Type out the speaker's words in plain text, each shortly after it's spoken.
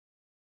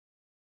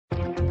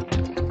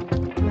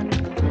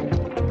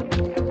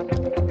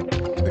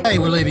Today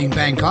we're leaving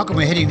Bangkok and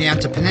we're heading down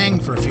to Penang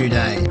for a few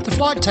days. The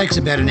flight takes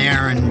about an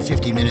hour and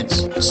 50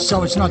 minutes,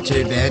 so it's not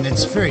too bad, and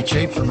it's very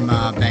cheap from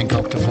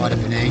Bangkok to fly to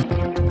Penang.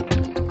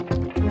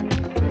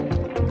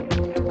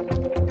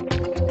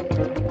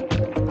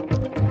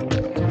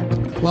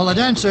 Well, they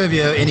don't serve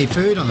you any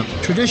food on the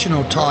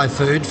traditional Thai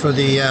food for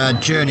the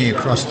journey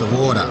across the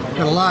water.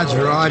 Got a large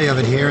variety of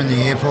it here in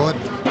the airport.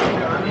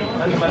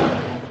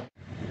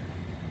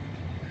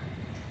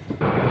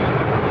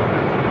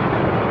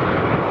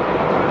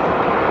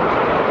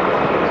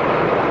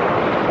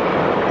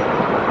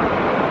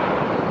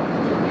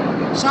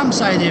 Some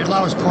say their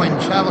lowest point in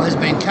travel has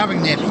been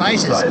covering their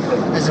faces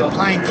as the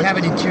plane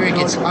cabin interior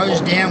gets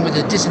hosed down with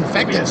a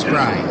disinfectant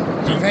spray,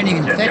 preventing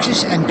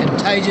infectious and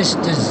contagious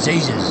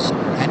diseases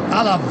and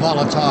other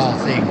volatile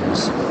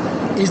things.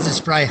 Is the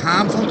spray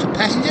harmful to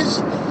passengers?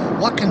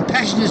 What can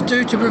passengers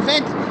do to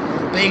prevent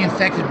being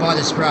infected by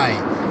the spray?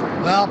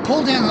 Well,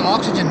 pull down the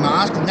oxygen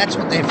mask, and that's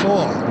what they're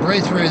for.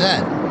 Breathe through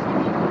that.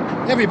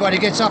 Everybody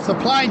gets off the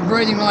plane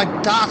breathing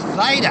like Darth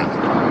Vader.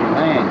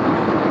 Man.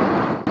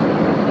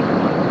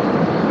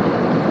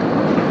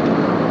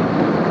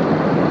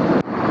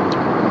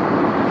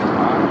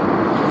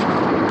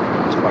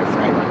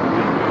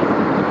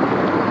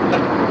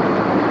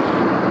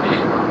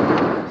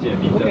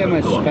 Look how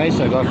much space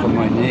I got for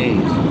my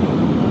knees.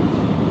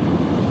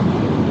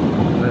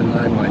 Let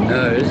alone my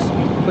nose.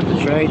 Put the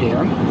tray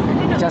down.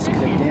 Just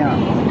get it down.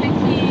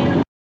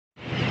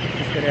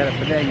 Just got out of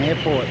Penang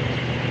Airport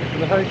to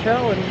the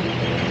hotel and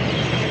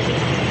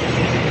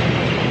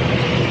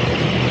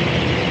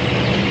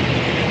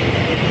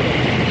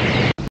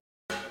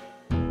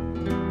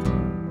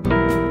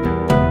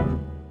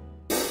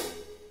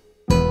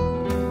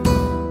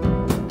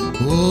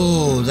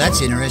oh,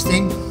 that's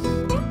interesting.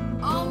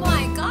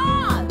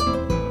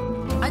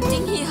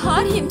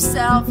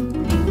 Himself.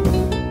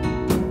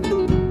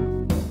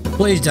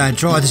 Please don't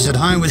try this at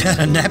home without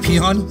a nappy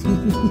on.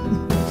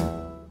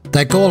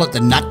 They call it the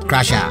nut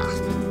crusher.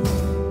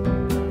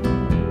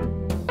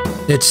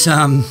 It's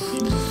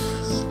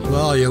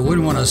well, you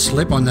wouldn't want to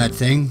slip on that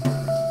thing.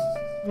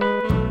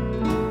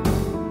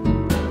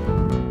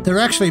 They're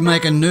actually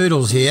making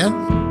noodles here.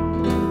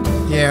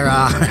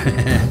 Yeah,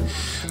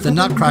 the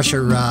nut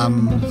crusher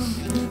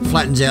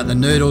flattens out the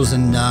noodles,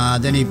 and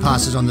then he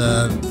passes on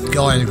the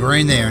guy in the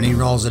green there and he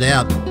rolls it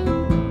out.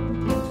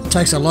 It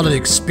takes a lot of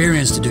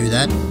experience to do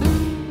that.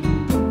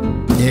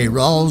 Yeah, he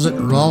rolls it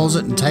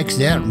and takes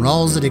it out and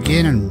rolls it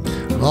again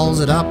and rolls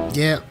it up.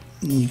 Yeah,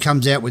 and he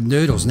comes out with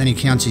noodles and then he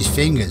counts his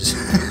fingers.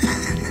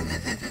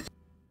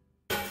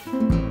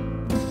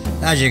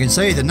 As you can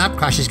see, the nut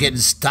crusher's getting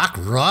stuck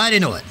right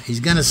into it. He's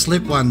going to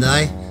slip one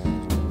day.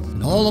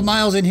 And all the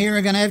males in here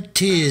are going to have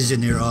tears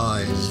in their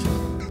eyes.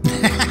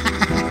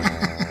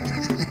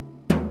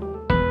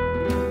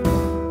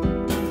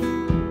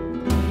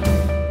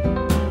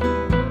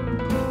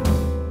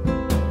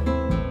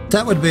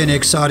 That would be an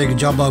exciting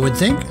job, I would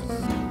think,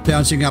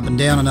 bouncing up and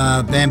down on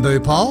a bamboo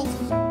pole.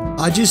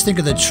 I just think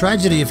of the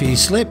tragedy if he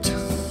slipped.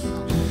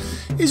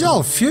 His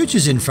whole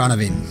future's in front of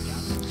him.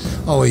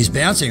 Oh, he's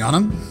bouncing on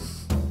them.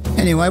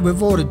 Anyway,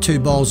 we've ordered 2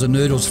 bowls of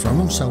noodles from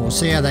him, so we'll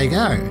see how they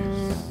go.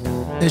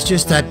 It's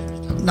just that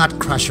nut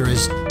crusher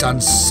has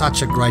done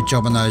such a great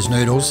job on those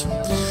noodles.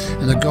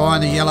 And the guy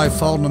in the yellow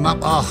folding them up,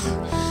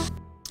 oh,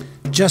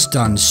 just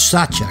done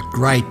such a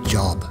great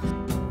job.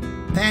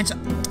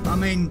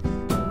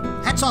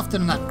 Hats off to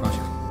the nut crusher.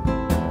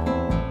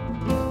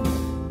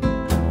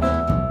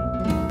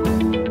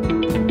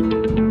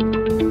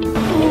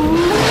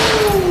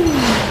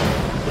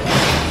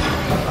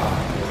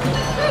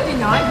 Very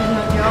nice, isn't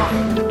it,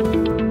 John?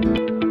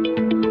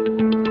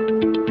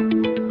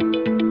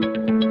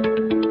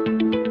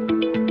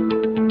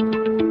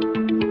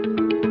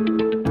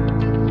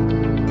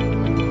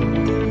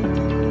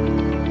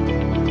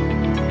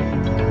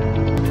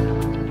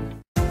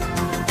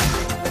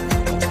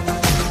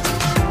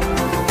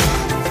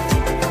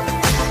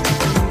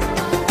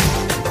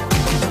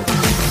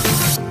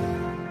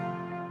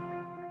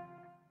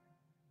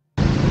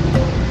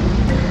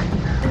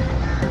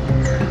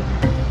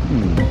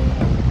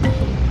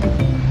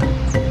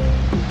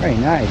 Very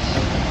nice.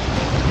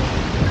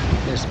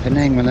 There's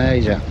Penang,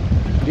 Malaysia.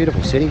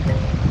 Beautiful city.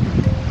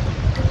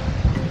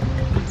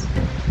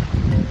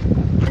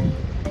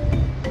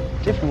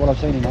 Different from what I've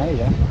seen in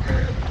Asia.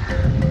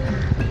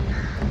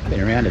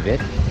 Been around a bit.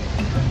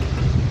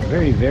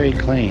 Very, very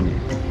clean.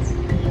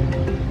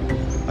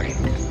 Okay.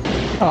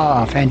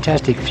 Oh,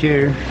 fantastic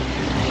view.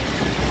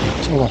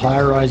 It's all the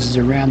high-rises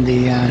around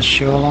the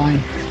shoreline.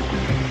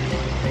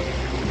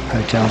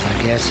 Hotels,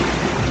 I guess.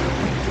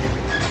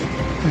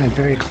 A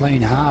very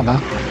clean harbour.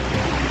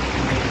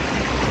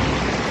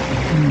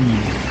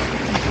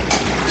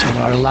 It's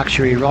got a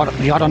luxury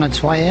yacht on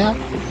its way out,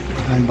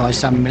 owned by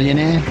some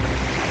millionaire.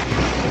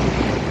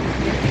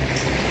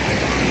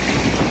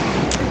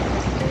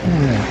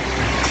 Yeah.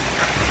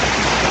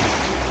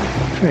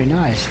 Very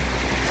nice.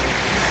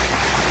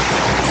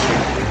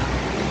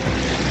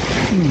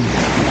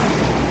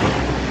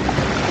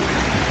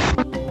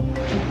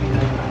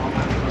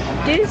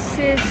 This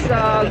is,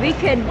 we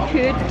can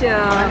put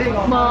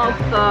more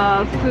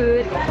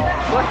food,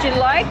 what you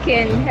like,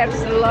 and have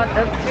a lot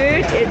of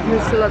food. It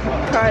has a lot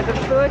of kind of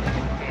food.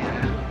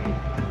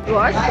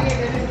 What?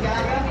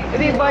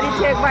 Everybody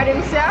take by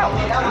themselves.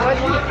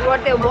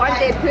 What they want,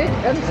 they put.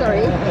 I'm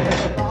sorry.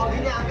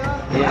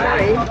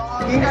 Sorry.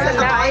 It's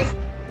nice.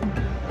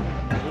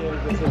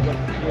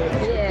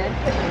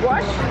 Yeah.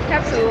 Wash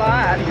has a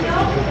lot.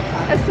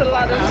 That's a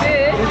lot of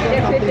food. They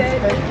put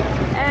it.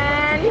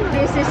 And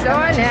this is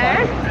owner.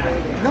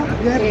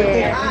 Yeah.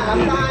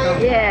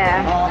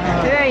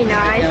 Yeah. Very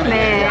nice,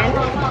 man.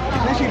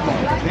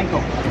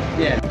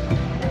 Yeah.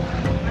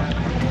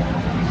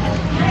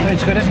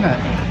 It's good, isn't it?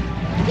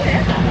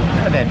 Yeah.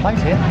 Not a bad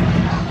place here.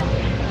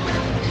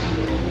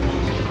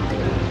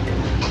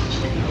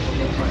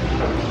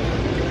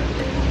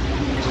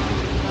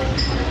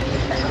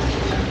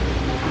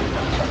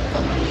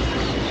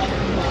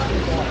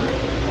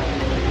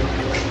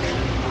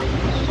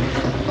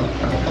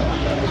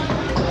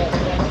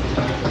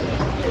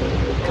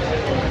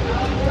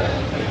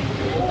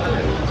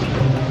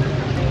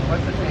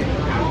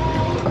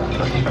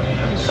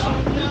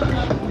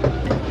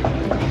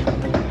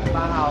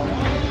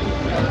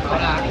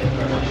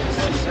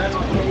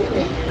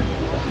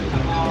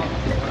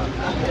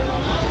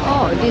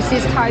 Oh, this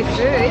is Thai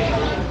food.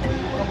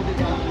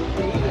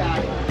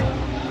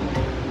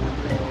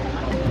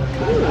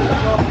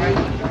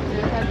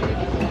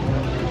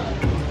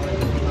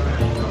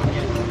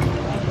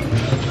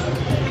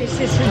 This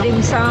is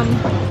dim sum.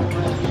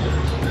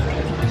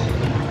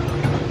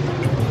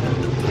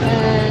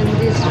 And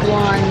this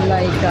one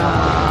like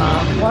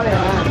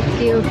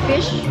gill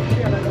fish.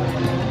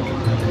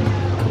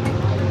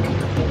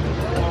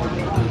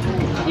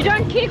 You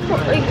don't cook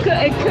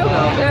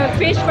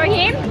fish for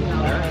him?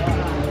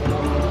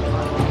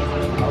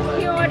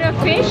 You order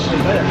fish?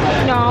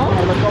 No.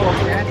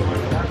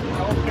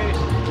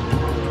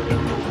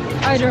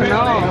 I don't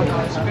know.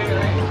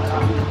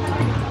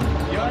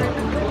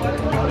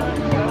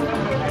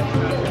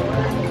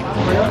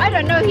 I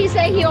don't know. He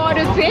said he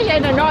ordered fish. I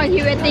don't know.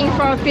 He waiting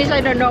for fish.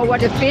 I don't know what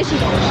the fish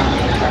is.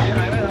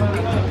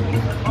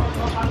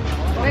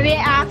 Maybe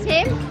ask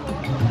him.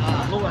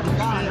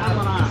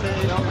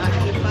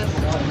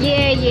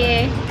 Yeah,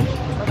 yeah.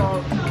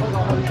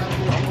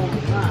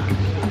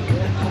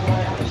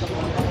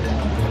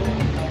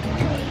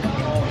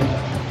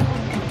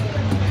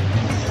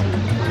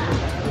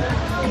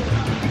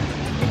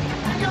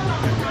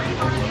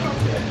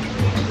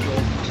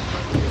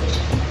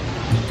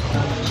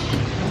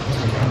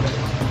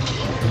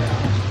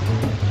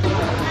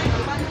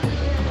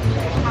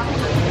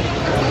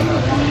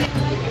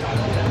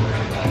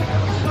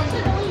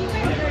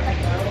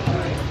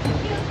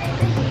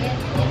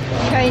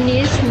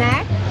 Chinese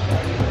snack.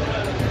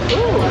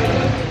 Ooh.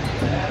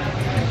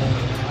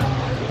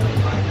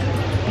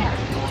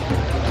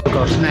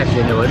 Got snapped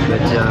into it,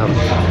 but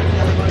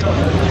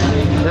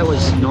that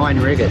was 9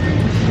 ringgit.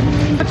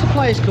 What's the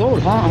place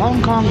called?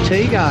 Hong Kong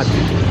Tea Garden.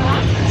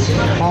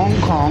 Hong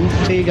Kong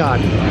Tea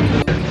Garden.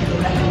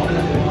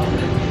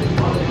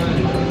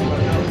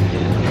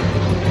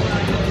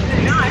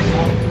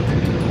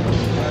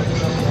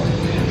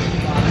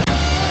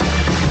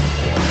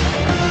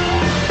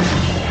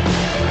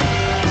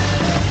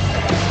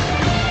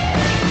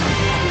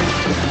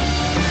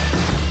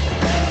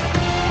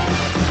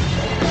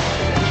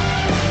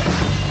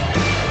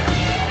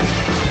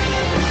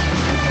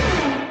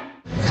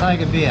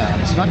 Tiger beer.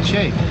 It's not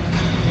cheap.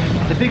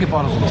 The bigger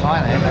bottles in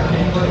Thailand.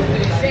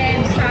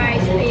 Same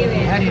size,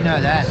 period. How do you know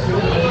that?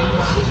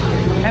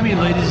 How many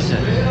litres is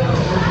it?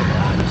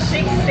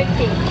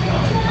 650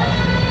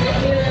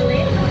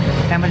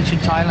 milliliters. How much in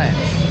Thailand?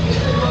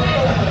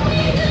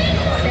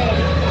 Same.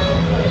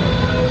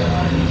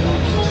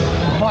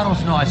 The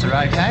bottle's nicer,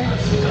 okay?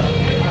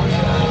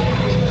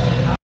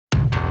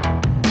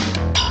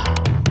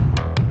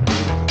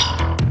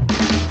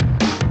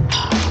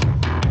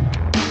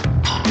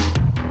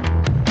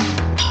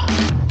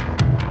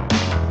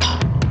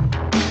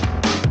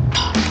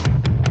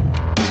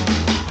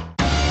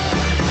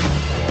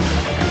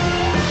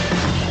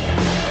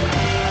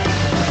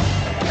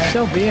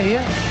 Sell beer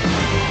here?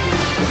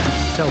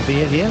 Sell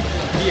beer here?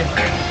 Yeah.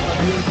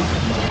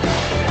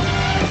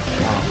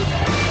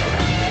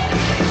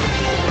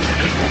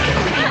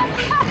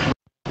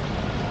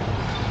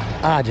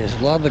 I just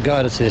love the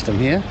gutter system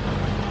here.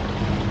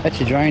 That's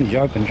your drainage,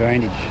 open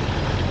drainage.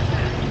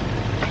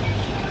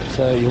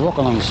 So you walk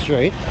along the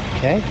street,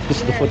 okay? This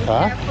is the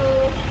footpath.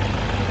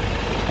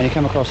 And you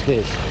come across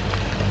this.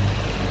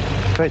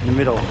 Straight in the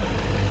middle.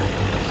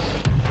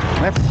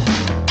 Left.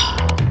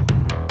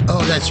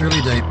 Oh, that's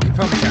really deep. You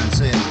probably can't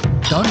see it.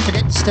 Don't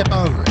forget to step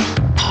over it.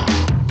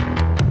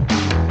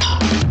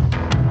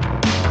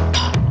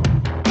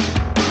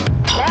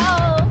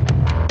 Hello.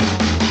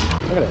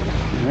 Look at it.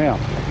 Wow.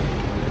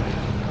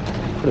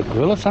 Put a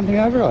grill or something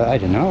over it? I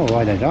don't know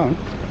why they don't.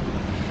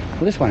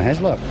 Well, this one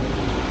has, look.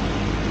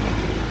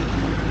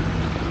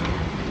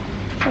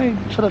 Any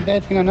sort of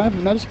bad thing I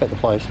noticed about the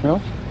place,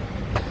 really.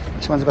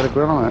 This one's got a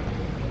grill on it.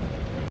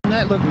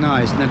 that look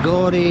nice?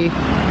 Nagori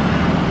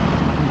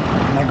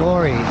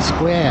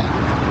Square.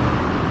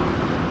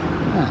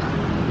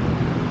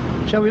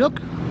 Ah. Shall we look?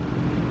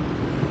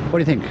 What do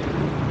you think?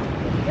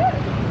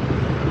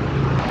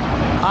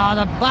 Ah,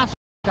 the bus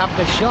up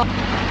the shop.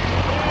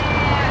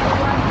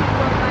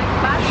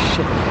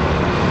 Shit.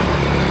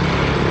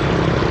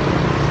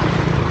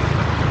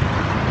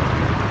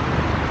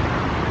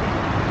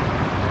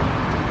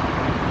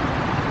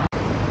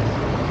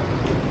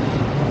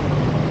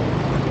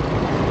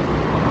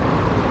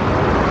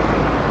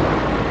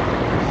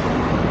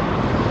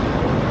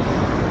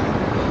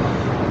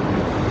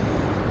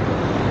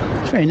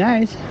 It's very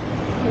nice.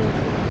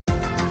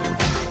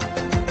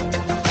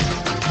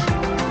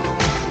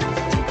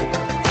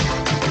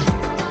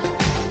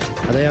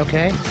 Are they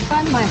okay?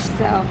 By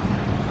myself.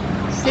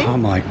 See? Oh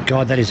my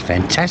god, that is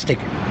fantastic.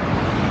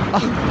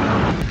 Oh.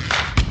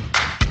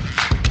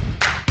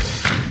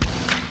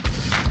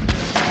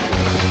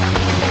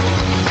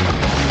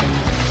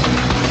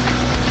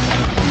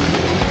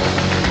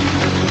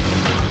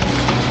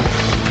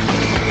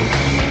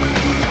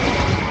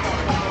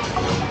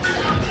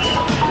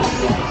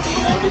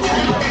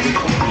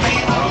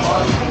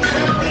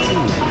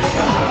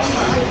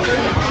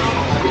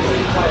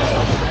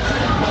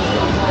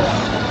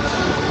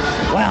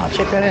 Wow,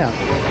 check that out.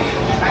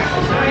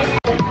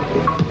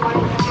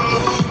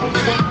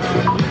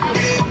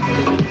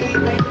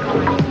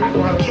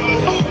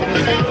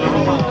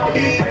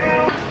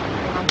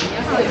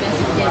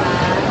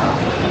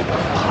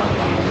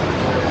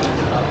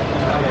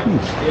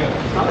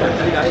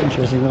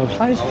 Interesting little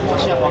place.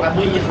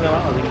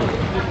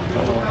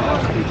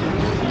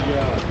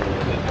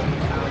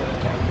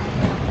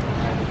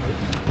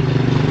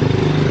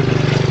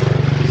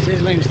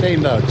 Sizzling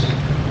steamboats.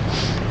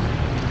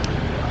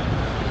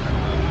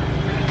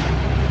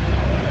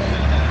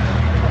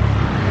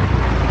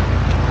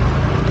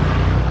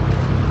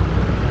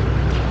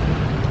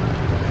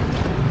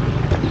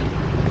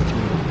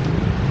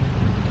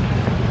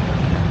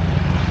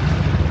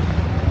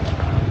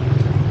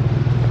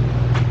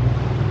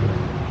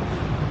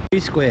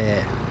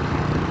 Square.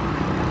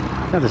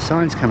 Now the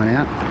sign's coming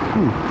out.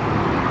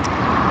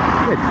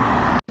 Good.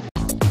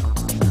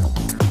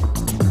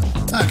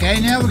 Okay,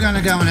 now we're going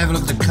to go and have a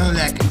look at the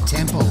Kolak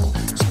Temple.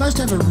 It's supposed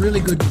to have a really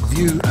good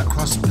view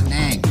across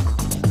Penang.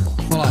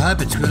 Well, I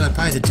hope it's good. I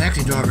paid the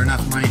taxi driver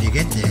enough money to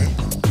get there.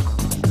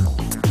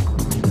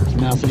 There's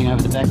Mel sitting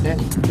over the back there.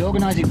 You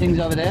organising things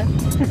over there?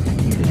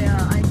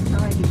 Yeah, I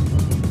saw you.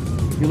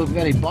 You look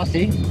very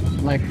bossy,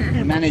 like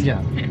a manager.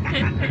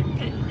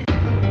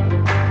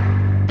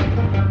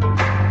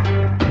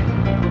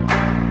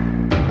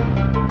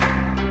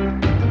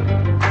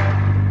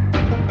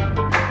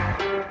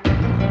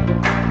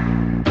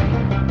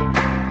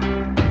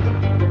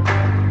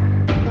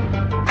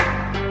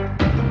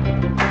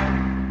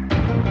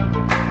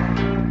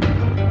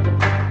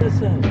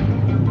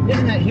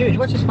 Isn't that huge?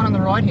 What's this one on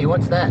the right here?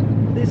 What's that?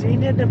 This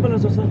Indian temple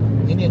also, sir.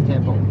 Indian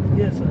temple.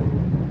 Yes, sir.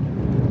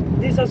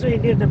 This also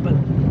Indian temple.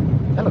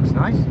 That looks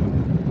nice.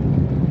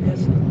 Yes,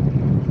 sir.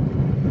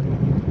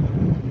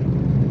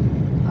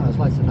 Oh, there's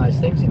lots of nice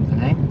things in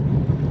Penang.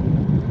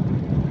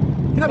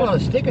 You got a lot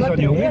of stickers on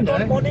your window.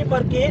 But morning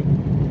market.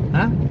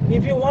 Huh?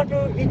 If you want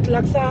to eat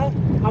laksa,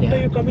 after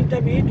you coming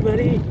time eat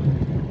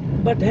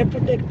but have to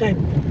take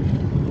time.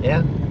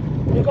 Yeah.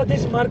 Because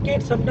this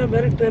market sometimes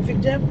very traffic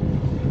jam.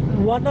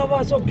 1 hour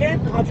is okay,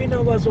 half an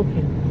hour is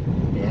okay.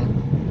 Yeah.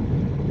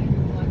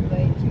 One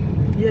way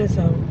to... Yes,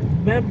 sir.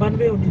 One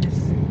way only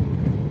this.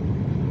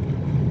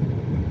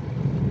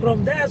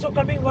 From there also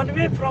coming one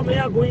way, from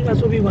here going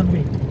also be one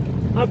way.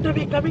 After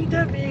we coming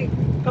there, we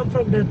come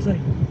from that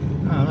side.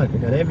 Oh, look,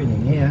 we've got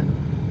everything here.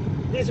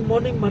 This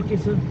morning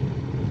market, sir.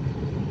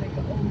 Like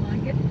an old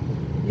market?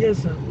 Yes,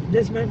 sir.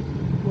 This man,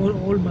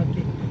 old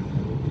market.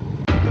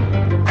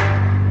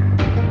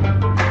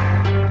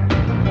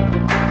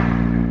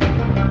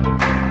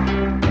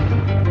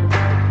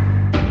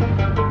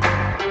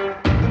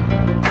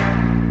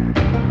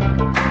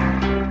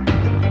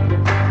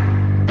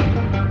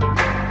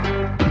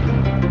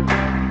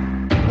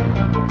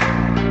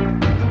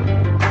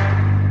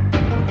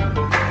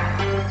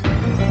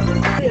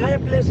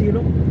 You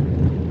know?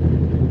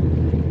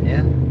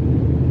 Yeah.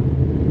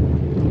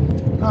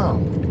 Oh.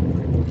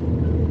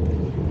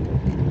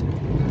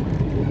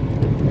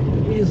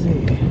 Easy.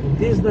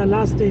 This is the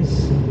last stage.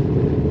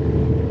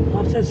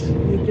 After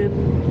you can.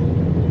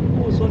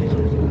 Oh, sorry.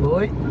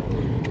 Boy.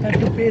 Have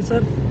to pay,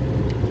 sir.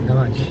 How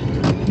much?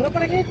 Berapa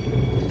ringgit?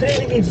 3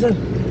 ringgit, sir.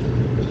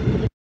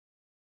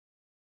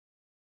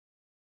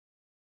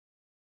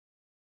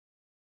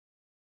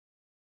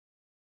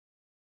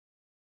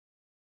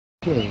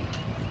 Okay.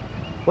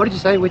 What did you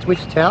say?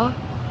 Which tower?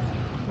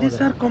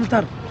 These are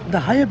Komtar, the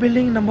higher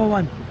building number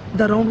 1,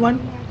 the round one.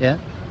 Yeah.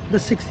 The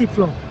 60th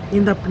floor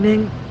in the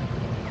Penang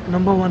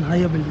number 1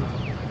 higher building.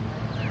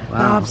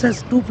 Wow.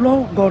 Upstairs 2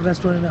 floor, got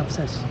restaurant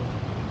upstairs.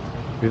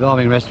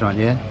 Revolving restaurant,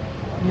 yeah?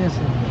 Yes,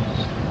 sir.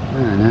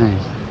 Oh,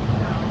 nice.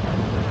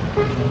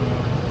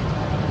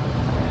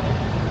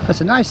 That's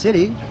a nice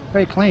city.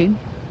 Very clean.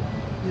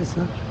 Yes,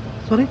 sir.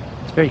 Sorry?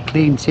 It's a very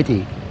clean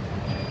city.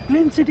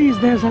 Clean city is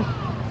there, sir.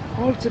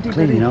 All city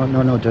Clean, very...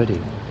 no dirty.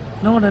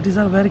 No, that is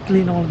very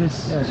clean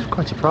always. Yeah, I was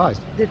quite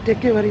surprised. They take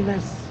care very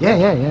nice.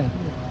 Yeah.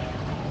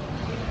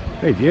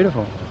 Very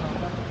beautiful. Video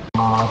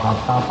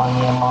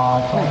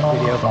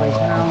please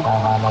now.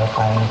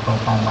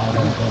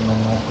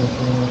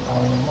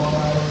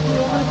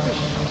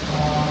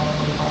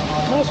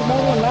 No,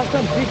 small one, last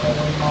time big.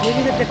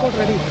 Maybe they take out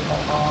ready.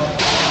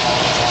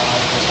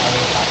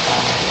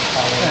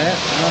 Yeah.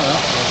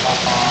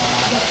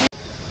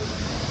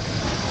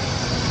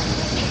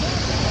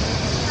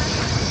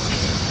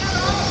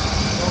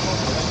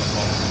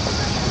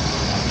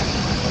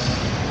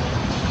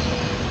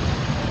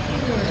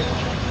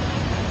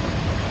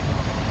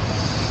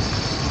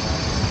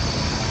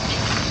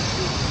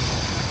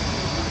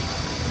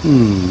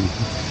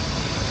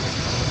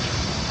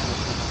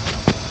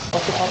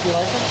 What's the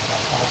population?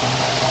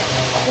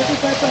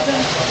 45%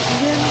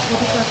 Indian,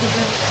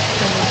 45%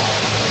 Chinese.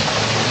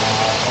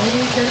 Maybe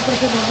 10%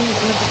 only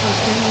Muslim because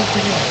staying in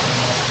Penang.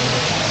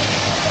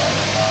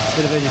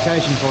 Bit of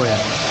education for you.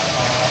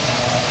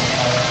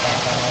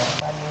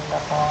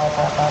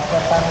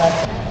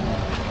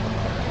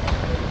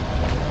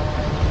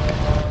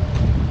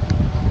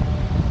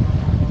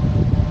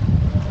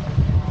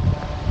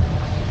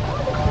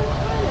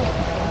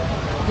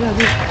 Yeah,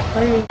 this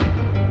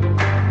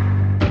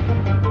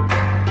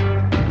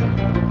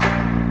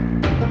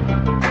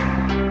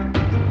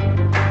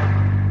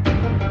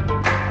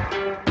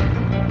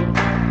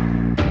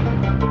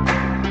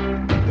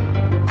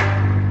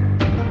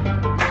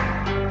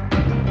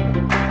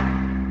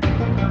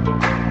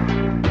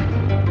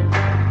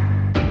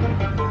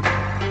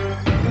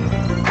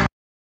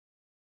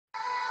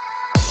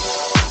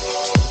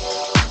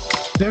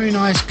Very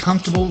nice,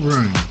 comfortable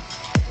room.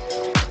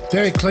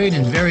 Very clean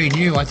and very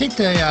new. I think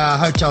the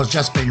hotel's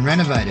just been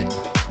renovated.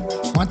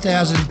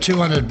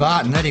 1,200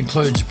 baht, and that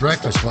includes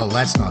breakfast. Well,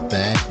 that's not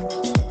bad.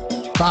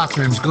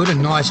 Bathroom's good,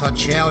 and nice hot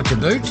shower to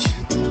boot.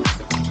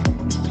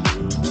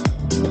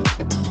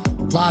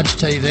 Large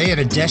TV and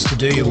a desk to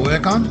do your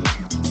work on.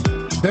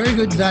 Very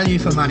good value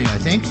for money, I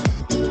think.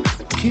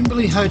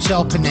 Kimberley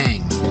Hotel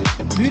Penang.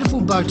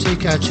 Beautiful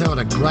boutique hotel at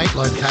a great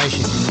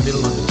location in the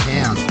middle of the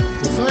town.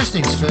 Well, first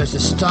things first, the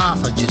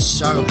staff are just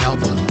so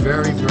helpful and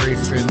very, very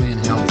friendly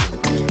and helpful.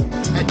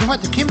 At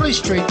night, the Kimberley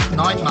Street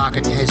night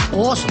market has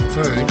awesome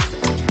food,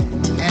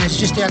 and it's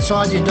just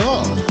outside your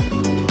door.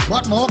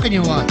 What more can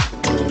you want?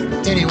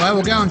 Anyway,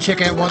 we'll go and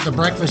check out what the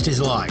breakfast is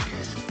like.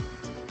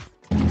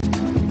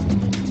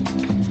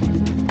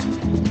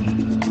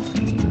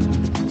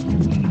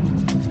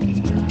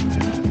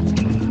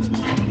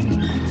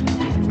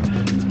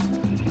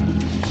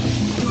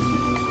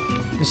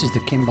 This is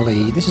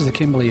the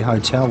Kimberley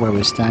Hotel where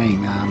we're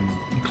staying.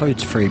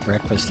 Includes free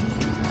breakfast.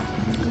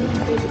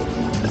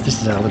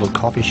 This is a little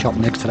coffee shop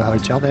next to the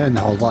hotel there, and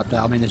the whole lot.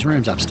 I mean, there's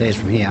rooms upstairs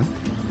from here.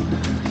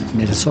 And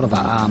there's a sort of a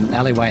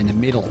alleyway in the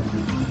middle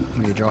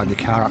where you drive your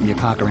car up and you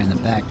park around the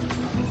back.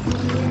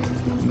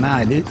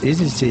 Mate,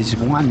 this is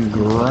one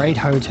great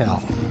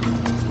hotel.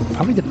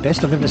 Probably the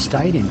best I've ever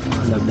stayed in.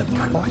 The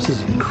price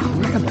is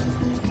incredible.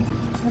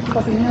 What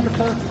coffee now, the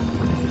car?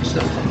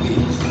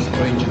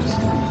 Strangers.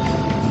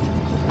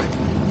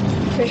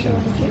 Special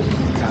juice?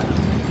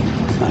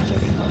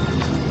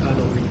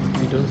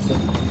 We don't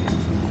serve coffee.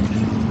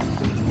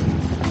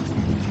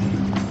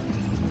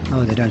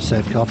 Oh, they don't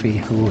serve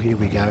coffee. Oh, here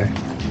we go.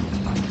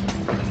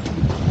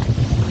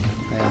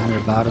 Pay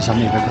 100 baht or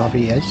something for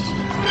coffee, yes.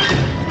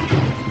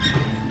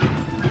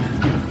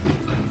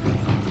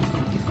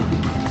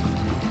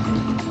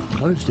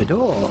 Close the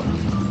door.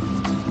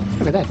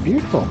 Look at that,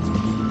 beautiful.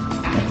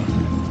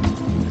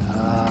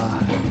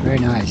 Very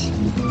nice.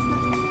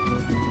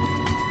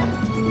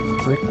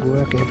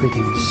 Brickwork,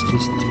 everything's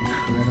just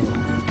incredible.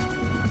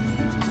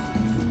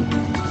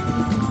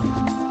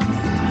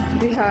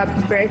 We have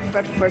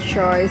breakfast for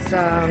choice.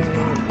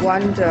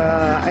 One,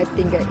 I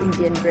think,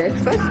 Indian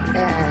breakfast,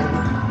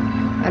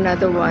 and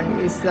another one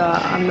is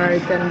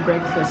American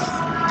breakfast.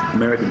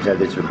 Americans have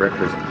this for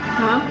breakfast.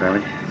 Huh?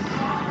 Apparently.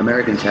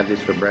 Americans have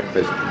this for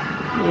breakfast.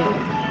 Yeah.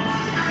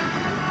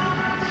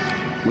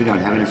 We don't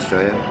have it in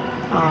Australia.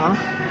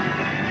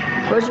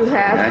 What you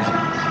have?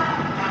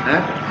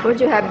 Huh? What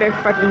you have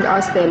breakfast in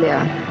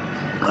Australia?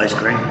 Ice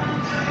cream.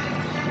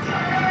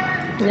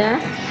 Yeah?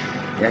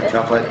 Yeah,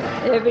 chocolate.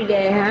 Every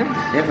day, huh?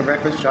 Yeah, for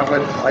breakfast,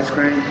 chocolate, ice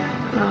cream.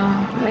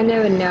 Oh, I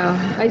never know.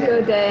 I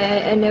go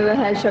there, I never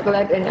had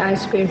chocolate and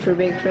ice cream for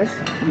breakfast.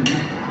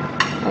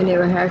 I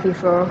never had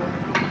before.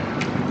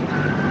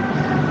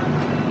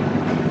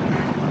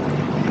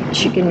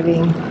 Chicken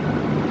wing.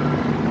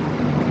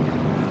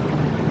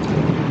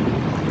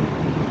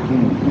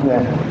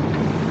 Yeah.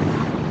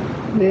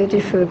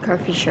 Beautiful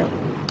coffee shop.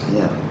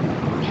 Yeah.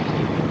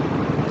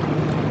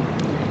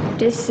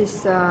 This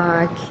is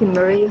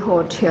Kimberley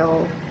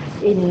Hotel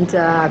in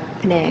the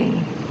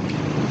Penang.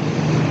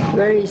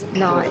 Very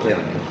nice.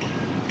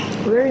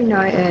 Very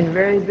nice and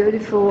very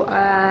beautiful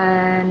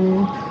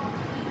and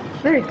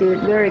very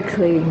good, very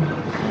clean.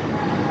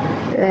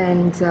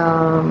 And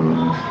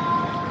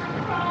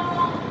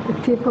The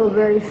people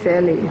very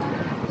friendly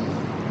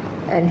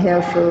and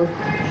helpful.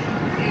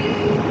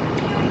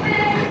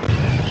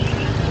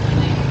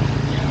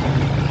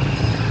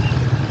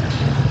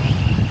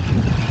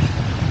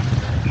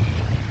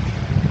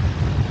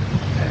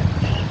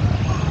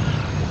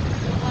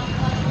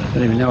 I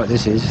don't even know what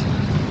this is.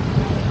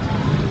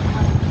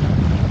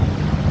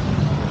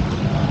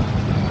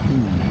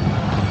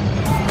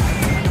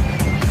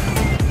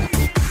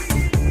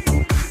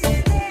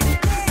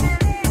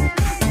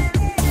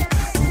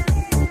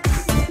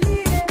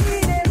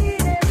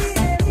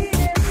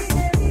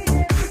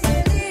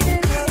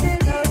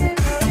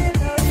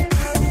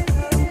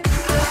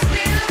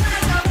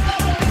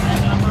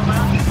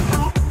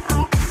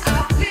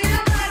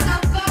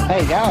 How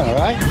you going, all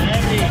right?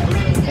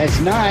 It's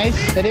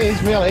nice. It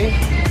is, really.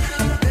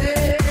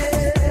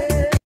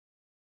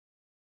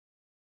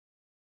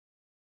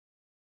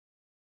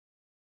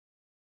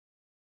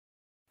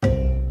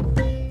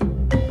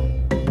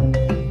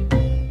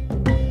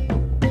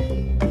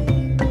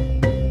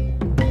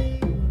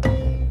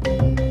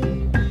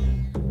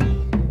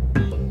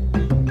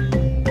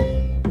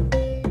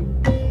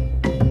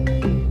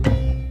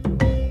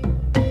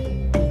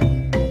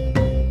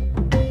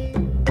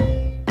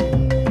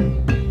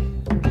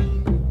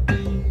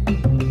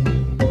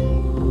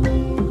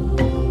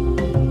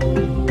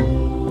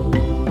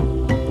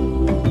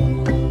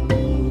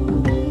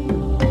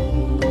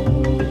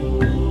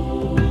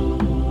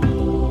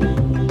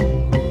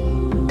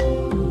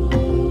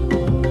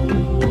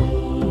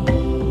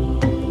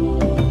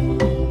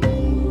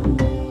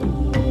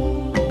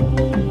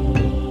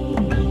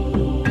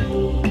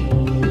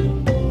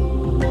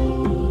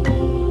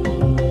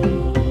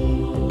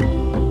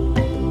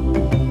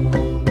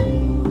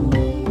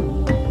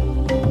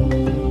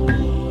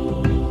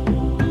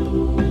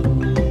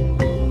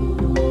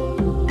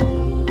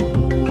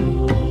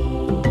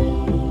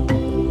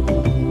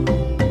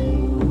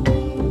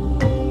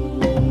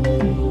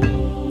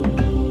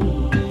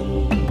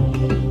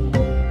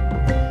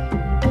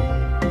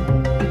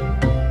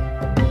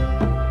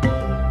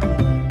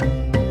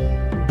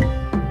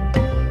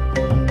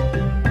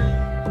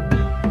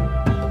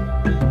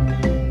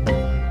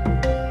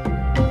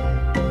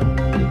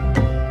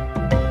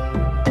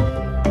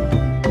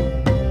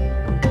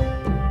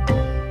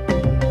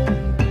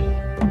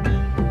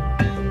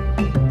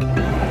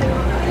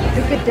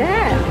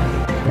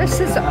 This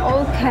is an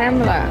old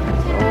camera.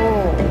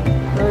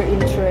 Oh, very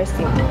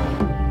interesting.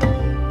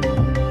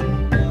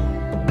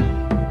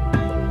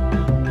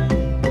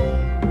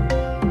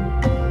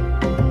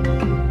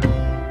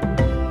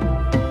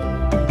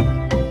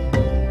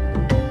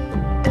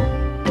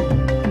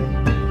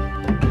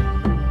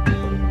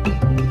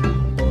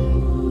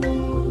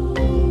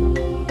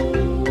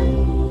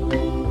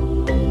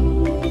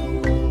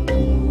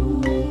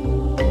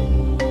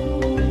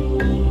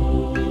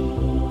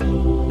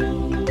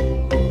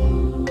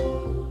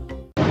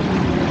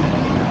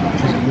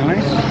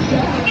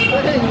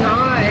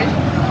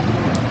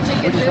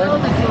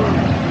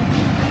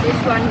 This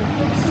one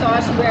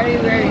sauce very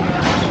nice.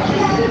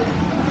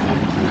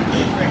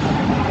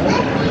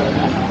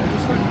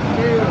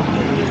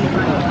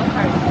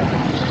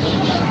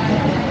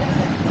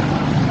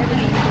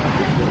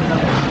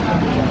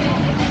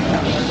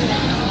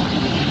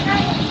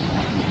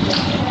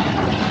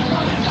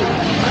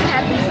 I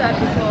had this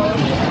before.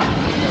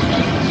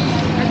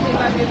 I think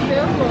I'll be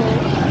careful,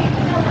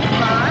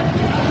 but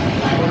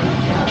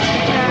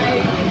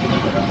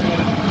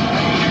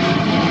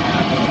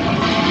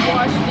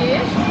wash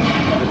this.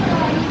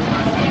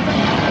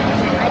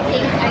 I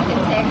think I can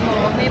take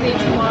more. Maybe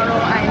tomorrow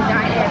I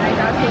dine and I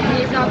don't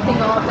eat nothing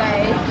all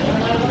day.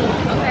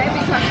 Okay,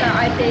 because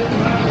I think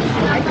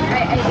I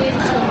ate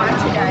too much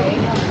today.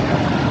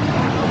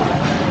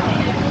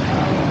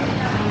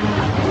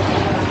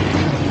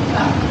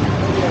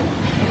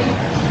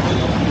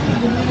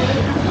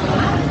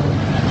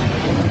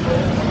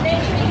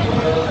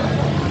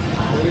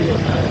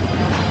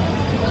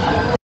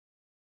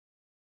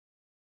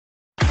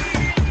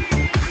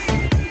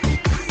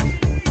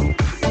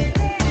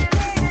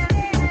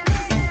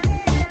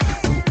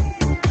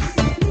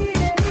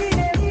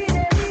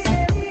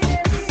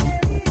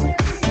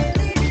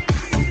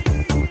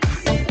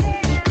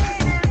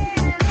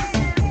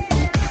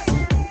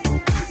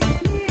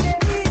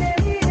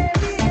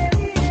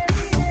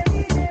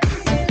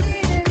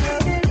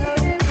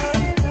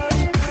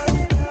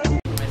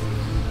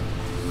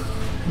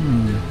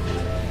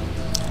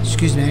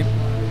 Excuse me.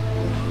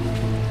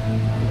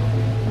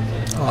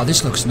 Oh,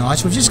 this looks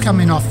nice. We've just come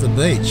in off the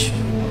beach.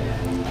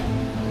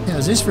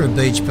 How's this for a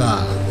beach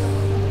bar?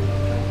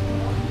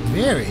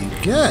 Very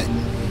good.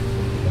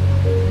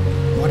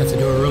 Might have to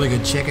do a really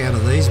good check out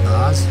of these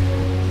bars. Do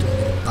a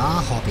bit of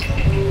bar hopping.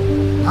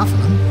 Enough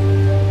of them.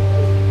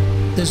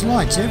 There's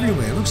lights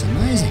everywhere. It looks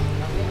amazing.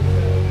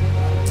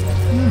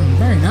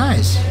 Very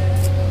nice.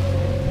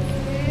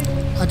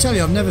 I tell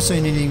you, I've never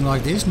seen anything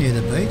like this near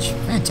the beach.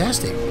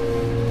 Fantastic.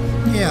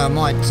 Yeah, I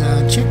might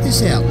check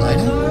this out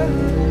later.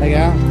 There you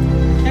go.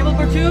 Table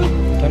for two?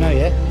 Don't know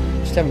yet.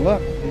 Just have a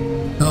look.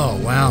 Oh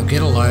wow,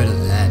 get a load of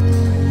that.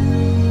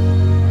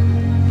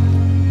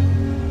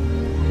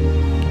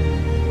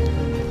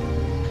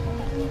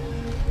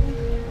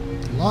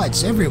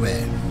 Lights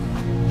everywhere.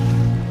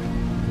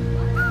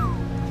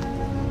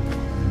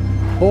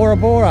 Bora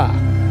Bora.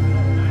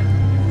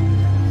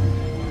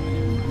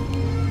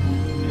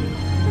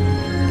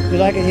 You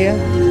like it here?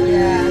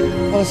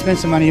 Yeah. I'll spend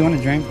some money. You want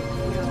a drink?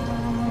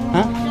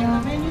 Huh?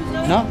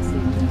 No?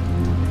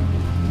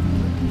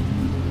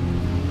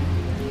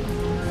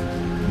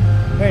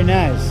 Very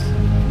nice.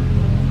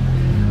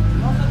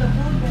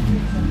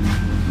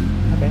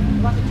 Okay.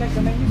 You want to check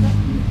the menu, sir?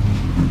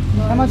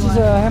 How much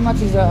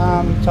is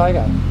a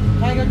tiger?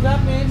 Tiger drop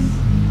is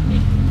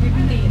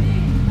 15.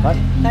 What?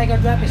 Tiger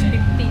drop is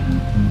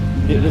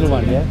 15. Little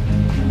one, yeah?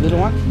 Little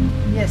one?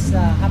 Yes,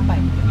 half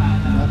pint.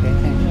 Okay,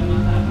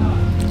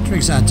 thanks.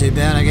 Drinks aren't too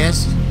bad, I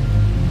guess.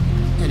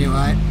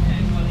 Anyway,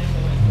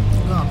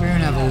 go up here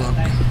and have a look.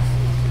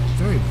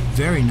 Very,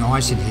 very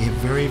nice in here.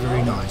 Very,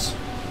 very nice.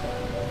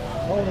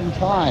 Golden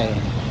Thai.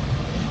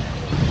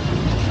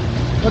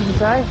 What did you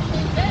say?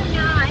 Very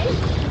nice.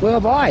 Where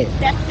by?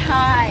 That's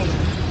Thai.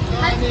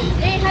 What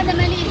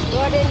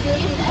is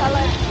beauty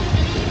color?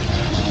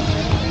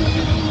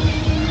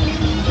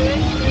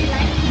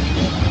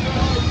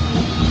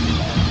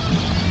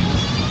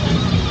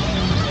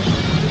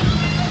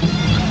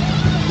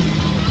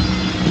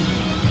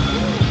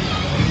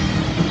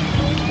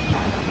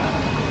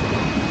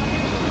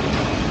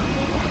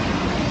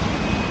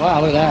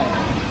 Wow, look at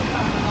that.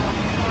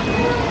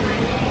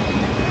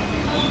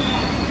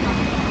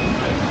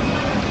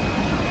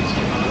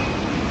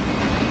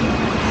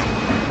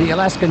 The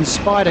Alaskan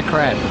spider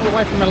crab, all the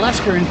way from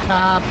Alaska in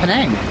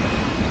Penang.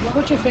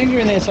 Put your finger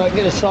in there so I can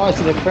get the size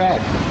of the crab.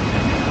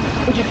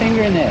 Put your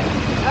finger in there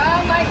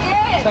Oh my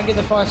god! so I can get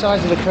the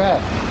size of the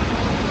crab.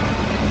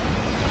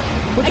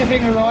 Put your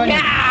finger right in.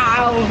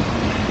 Wow!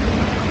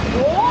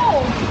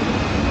 Whoa!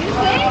 You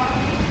see?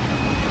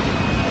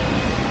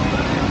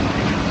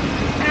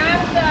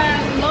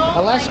 And long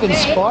Alaskan like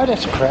this. spider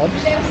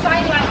crabs. Same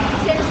size like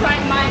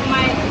my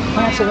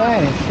How much are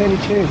they?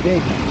 32,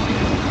 big. Oh,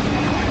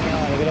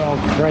 look at old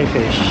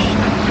crayfish.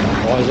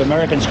 Or as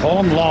Americans call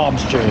them,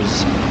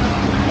 lobsters. 200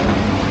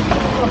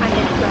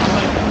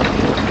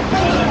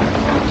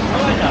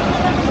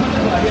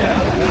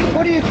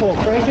 What do you call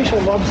crayfish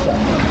or lobster?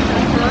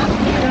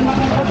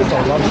 What do you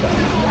call lobster?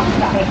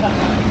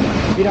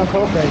 You don't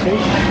call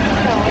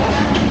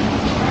crayfish?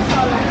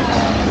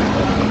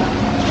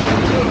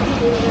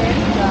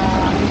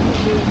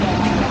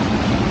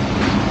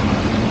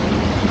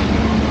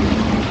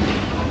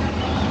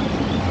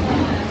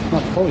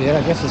 Not full yet,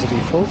 I guess this will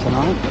be full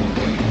tonight.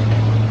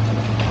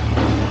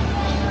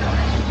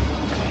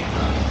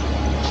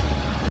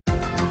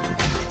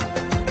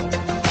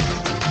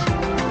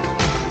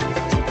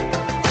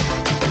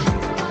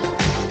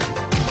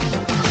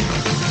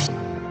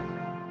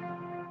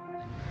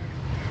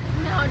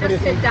 No,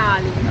 just say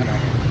darling. No,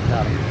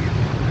 darling.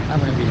 I'm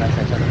going to be like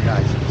those other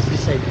guys.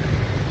 Just say,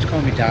 just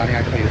call me darling,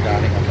 I call you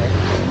darling, okay?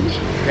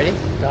 Ready?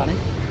 Darling?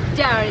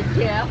 Darling,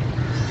 yeah.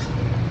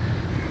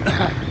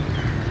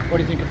 What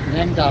do you think of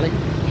Penang, darling?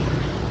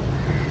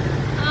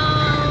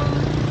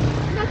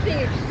 Nothing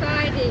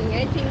exciting.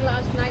 I think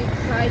last night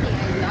exciting. I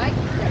like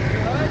that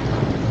word.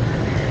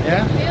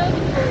 Yeah?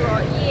 Beautiful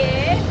road.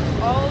 Yeah.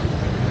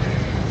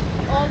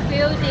 All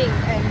building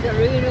and the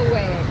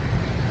renovate.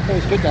 That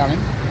was good, darling.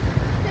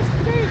 That's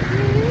very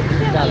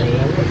good, darling.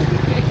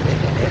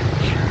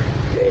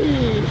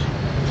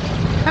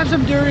 Have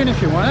some durian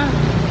if you want it.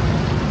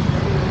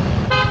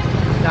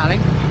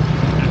 Darling?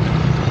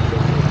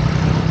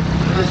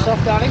 Is it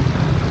soft, darling?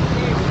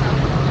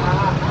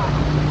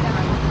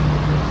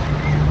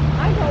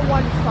 I don't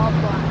want soft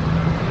one.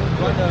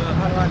 What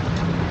hot one?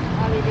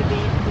 A little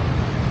bit.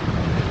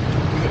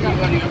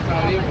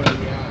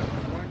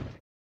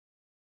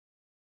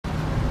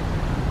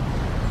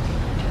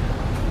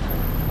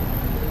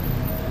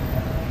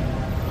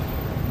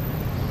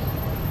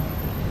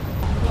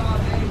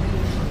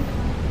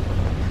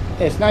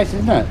 Yeah, it's nice,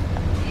 isn't it?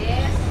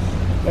 Yes.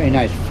 Very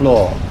nice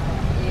floor.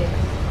 Yes.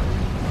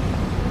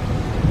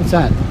 What's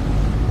that?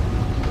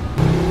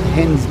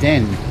 Hen's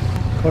Den.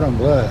 Cordon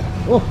bleu.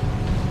 Oh!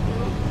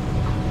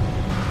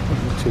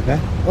 Doesn't look too bad.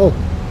 Oh!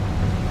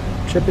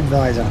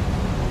 TripAdvisor.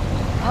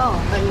 Oh,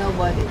 but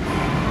nobody.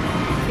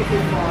 Keep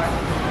it more.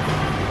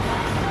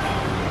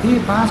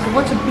 Beer basket?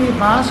 What's a beer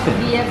basket?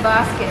 Beer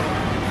basket.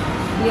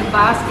 Beer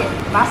basket.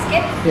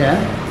 Basket? Yeah.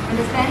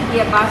 Understand?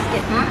 Beer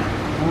basket, huh?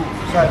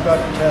 So I've got,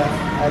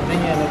 I'll bring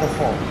you another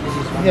form. This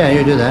is one. Yeah,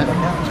 you do that.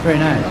 It's very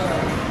nice.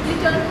 You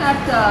don't have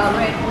the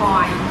red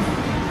wine.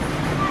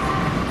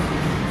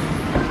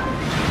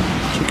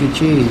 Chicken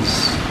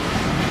cheese.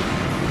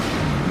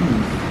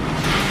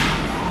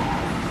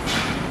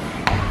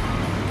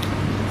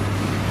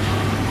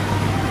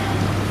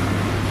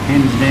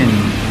 Hen's Den.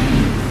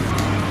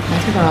 I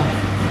think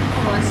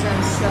Or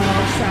some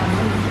small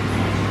salmon.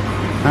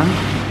 huh?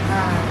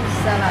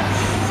 Salad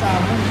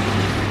salmon.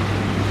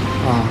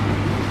 Oh.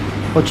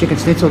 Oh, chicken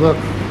schnitzel, look.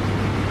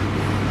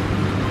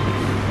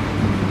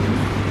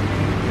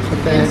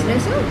 Yes,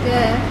 there's out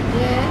there.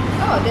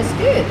 Yeah. Oh, that's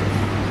good.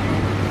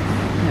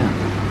 Yeah.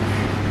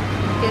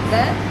 Get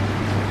that?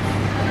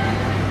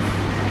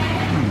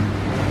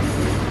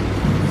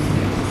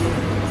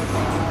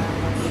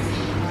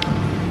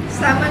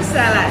 Salmon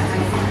salad.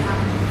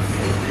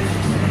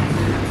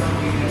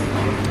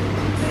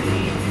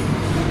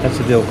 That's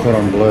the veal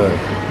cordon bleu.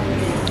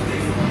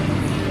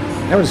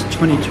 That was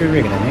 22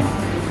 ringgit, I think.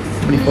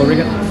 24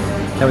 ringgit.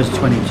 That was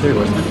 22,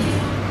 wasn't it?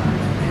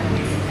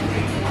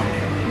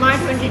 My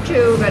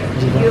 22, but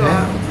you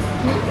are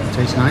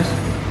Tastes nice.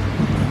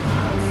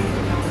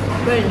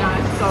 very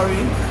nice. Sorry,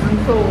 I'm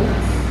full.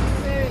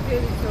 Very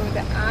beautiful.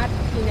 The art,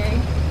 you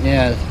know.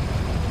 Yeah.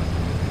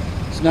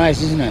 It's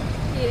nice, isn't it?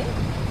 Yeah.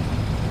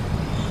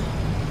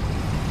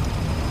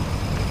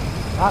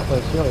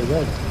 Artwork's really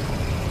good.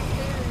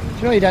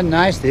 It's really done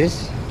nice,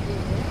 this.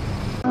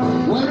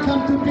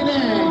 Welcome to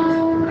Penang.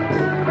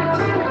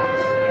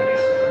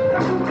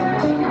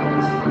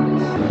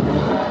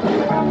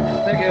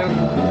 Thank you.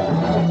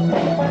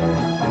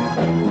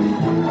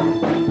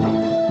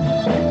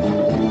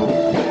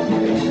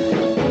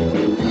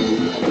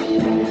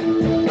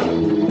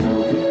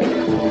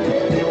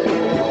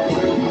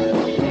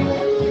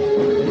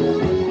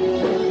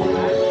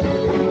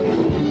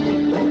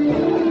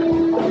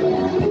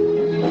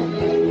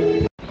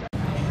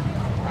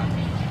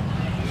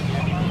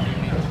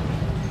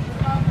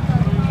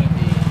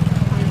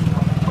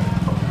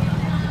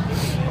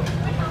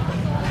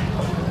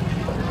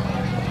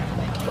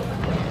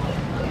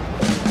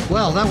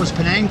 Well, that was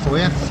Penang for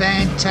you.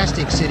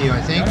 Fantastic city, I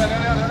think.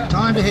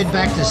 Time to head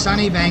back to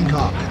sunny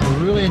Bangkok. I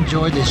really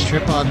enjoyed this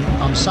trip.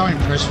 I'm so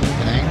impressed with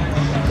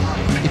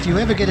Penang. If you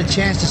ever get a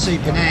chance to see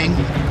Penang,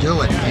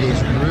 do it. It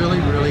is really,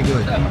 really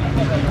good.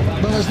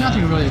 Well, there's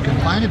nothing really to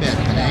complain about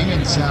Penang.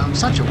 It's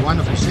such a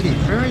wonderful city.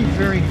 Very,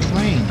 very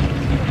clean.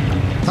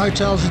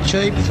 Hotels are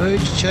cheap,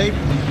 food's cheap.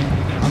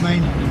 I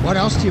mean, what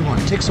else do you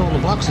want? Ticks all the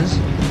boxes.